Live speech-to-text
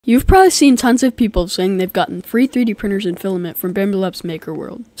You've probably seen tons of people saying they've gotten free 3D printers and filament from Bamboo Labs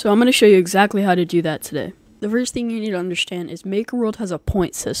MakerWorld. So I'm going to show you exactly how to do that today. The first thing you need to understand is MakerWorld has a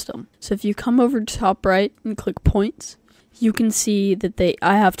point system. So if you come over to top right and click points, you can see that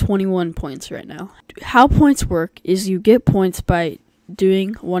I have 21 points right now. How points work is you get points by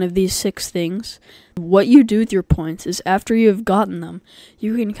doing one of these 6 things. What you do with your points is after you have gotten them,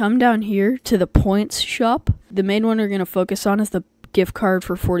 you can come down here to the points shop. The main one we're going to focus on is the gift card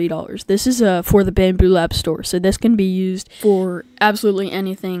for $40. This is for the Bamboo Lab store, so this can be used for absolutely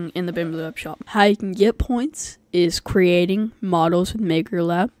anything in the Bamboo Lab shop. How you can get points is creating models with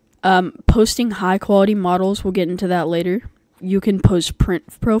MakerLab, posting high quality models. We'll get into that later. You can post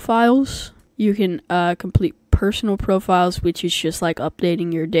print profiles. You can complete personal profiles, which is just like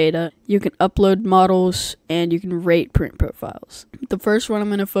updating your data. You can upload models, and you can rate print profiles. The first one I'm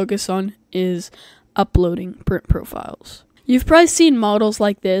going to focus on is uploading print profiles. You've probably seen models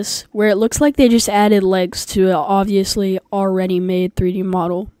like this, where it looks like they just added legs to an obviously already made 3D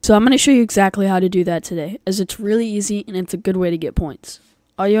model. So I'm going to show you exactly how to do that today, as it's really easy and it's a good way to get points.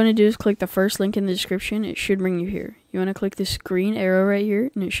 All you want to do is click the first link in the description. It should bring you here. You want to click this green arrow right here,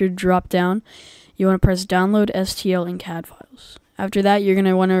 and it should drop down. You want to press download STL and CAD files. After that, you're going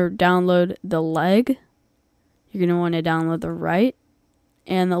to want to download the leg. You're going to want to download the right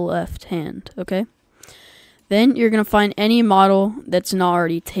and the left hand, okay? Then you're going to find any model that's not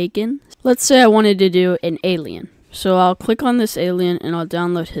already taken. Let's say I wanted to do an alien. So I'll click on this alien and I'll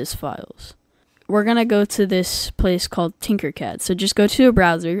download his files. We're going to go to this place called Tinkercad. So just go to a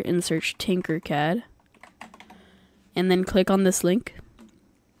browser and search Tinkercad. And then click on this link.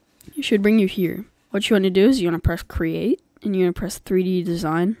 It should bring you here. What you want to do is you want to press create and you want to press 3D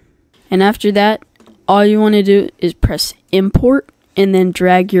design. And after that, all you want to do is press import and then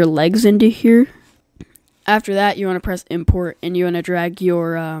drag your legs into here. After that, you want to press import and you want to drag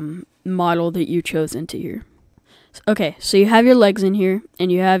your model that you chose into here. Okay, so you have your legs in here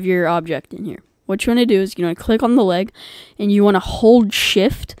and you have your object in here. What you want to do is you want to click on the leg and you want to hold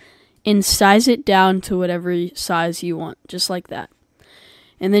shift and size it down to whatever size you want, just like that.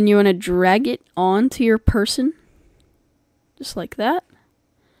 And then you want to drag it onto your person, just like that.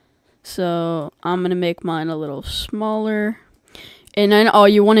 So I'm going to make mine a little smaller. And then all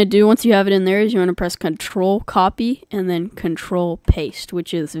you want to do once you have it in there is you want to press Control Copy and then Control Paste,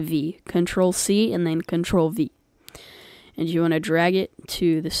 which is V. Control C and then Control V. And you want to drag it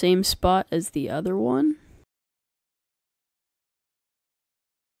to the same spot as the other one.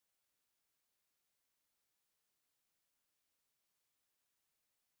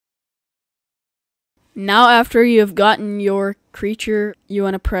 Now after you have gotten your creature, you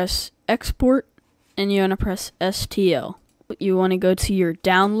want to press Export and you want to press STL. You want to go to your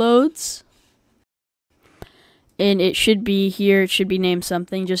downloads, and it should be here. It should be named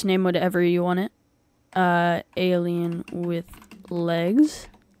something. Just name whatever you want it. Alien with legs.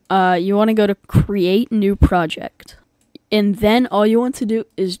 You want to go to create new project, and then all you want to do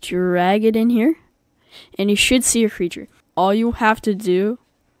is drag it in here, and you should see your creature. All you have to do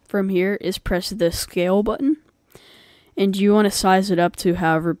from here is press the scale button, and you want to size it up to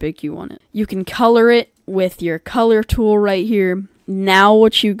however big you want it. You can color it with your color tool right here. Now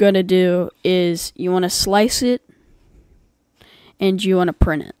what you're going to do is you want to slice it and you want to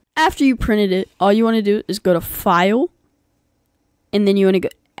print it. After you printed it, all you want to do is go to File and then you want to go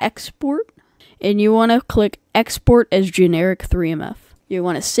Export and you want to click Export as generic 3MF. You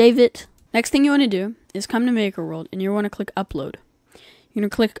want to save it. Next thing you want to do is come to MakerWorld and you want to click Upload. You're going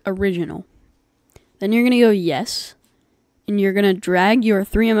to click Original. Then you're going to go Yes. And you're going to drag your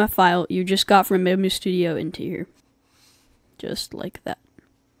 3MF file you just got from Bamboo Studio into here. Just like that.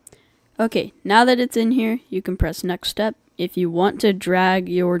 Okay, now that it's in here, you can press Next Step. If you want to drag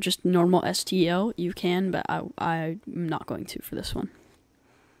your just normal STL, you can, but I'm not going to for this one.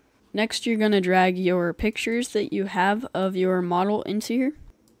 Next, you're going to drag your pictures that you have of your model into here.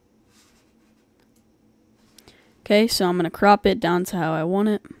 Okay, so I'm going to crop it down to how I want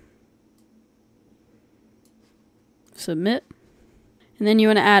it. Submit. And then you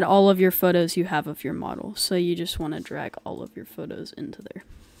want to add all of your photos you have of your model. So you just want to drag all of your photos into there.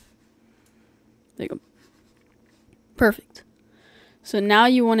 There you go. Perfect. So now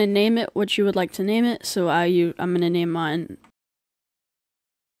you want to name it what you would like to name it. So I'm going to name mine.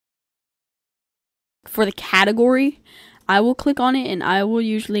 For the category, I will click on it and I will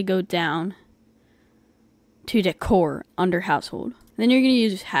usually go down to decor under household. Then you're going to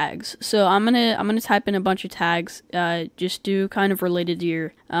use tags. So I'm gonna type in a bunch of tags. Just do kind of related to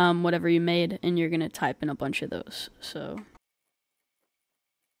your whatever you made, and you're gonna type in a bunch of those. So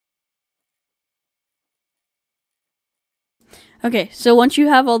Okay, so once you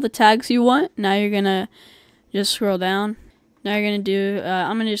have all the tags you want, now you're gonna just scroll down. Now you're gonna do,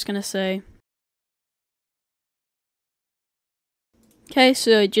 I'm just gonna say, okay,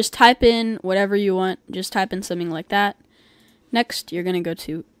 so just type in whatever you want. Just type in something like that. Next, you're gonna go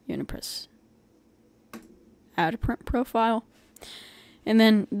to, you're gonna press add a print profile. And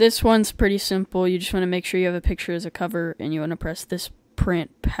then this one's pretty simple. You just want to make sure you have a picture as a cover, and you want to press this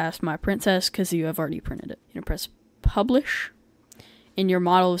print past my print test because you have already printed it. You're gonna press publish, and your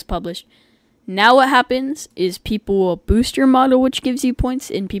model is published. Now what happens is people will boost your model, which gives you points,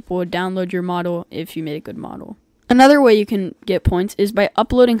 and people will download your model if you made a good model. Another way you can get points is by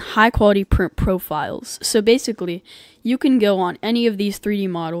uploading high quality print profiles. So basically, you can go on any of these 3D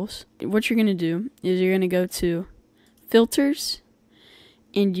models. What you're going to do is you're going to go to filters,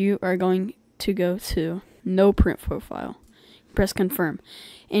 and you are going to go to no print profile. Press confirm.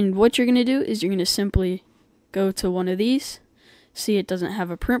 And what you're going to do is you're going to simply go to one of these. See, it doesn't have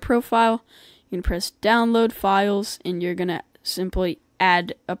a print profile. You're going to press download files, and you're going to simply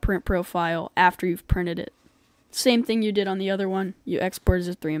add a print profile after you've printed it. Same thing you did on the other one. You export as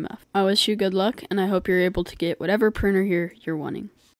a 3MF. I wish you good luck, and I hope you're able to get whatever printer here you're wanting.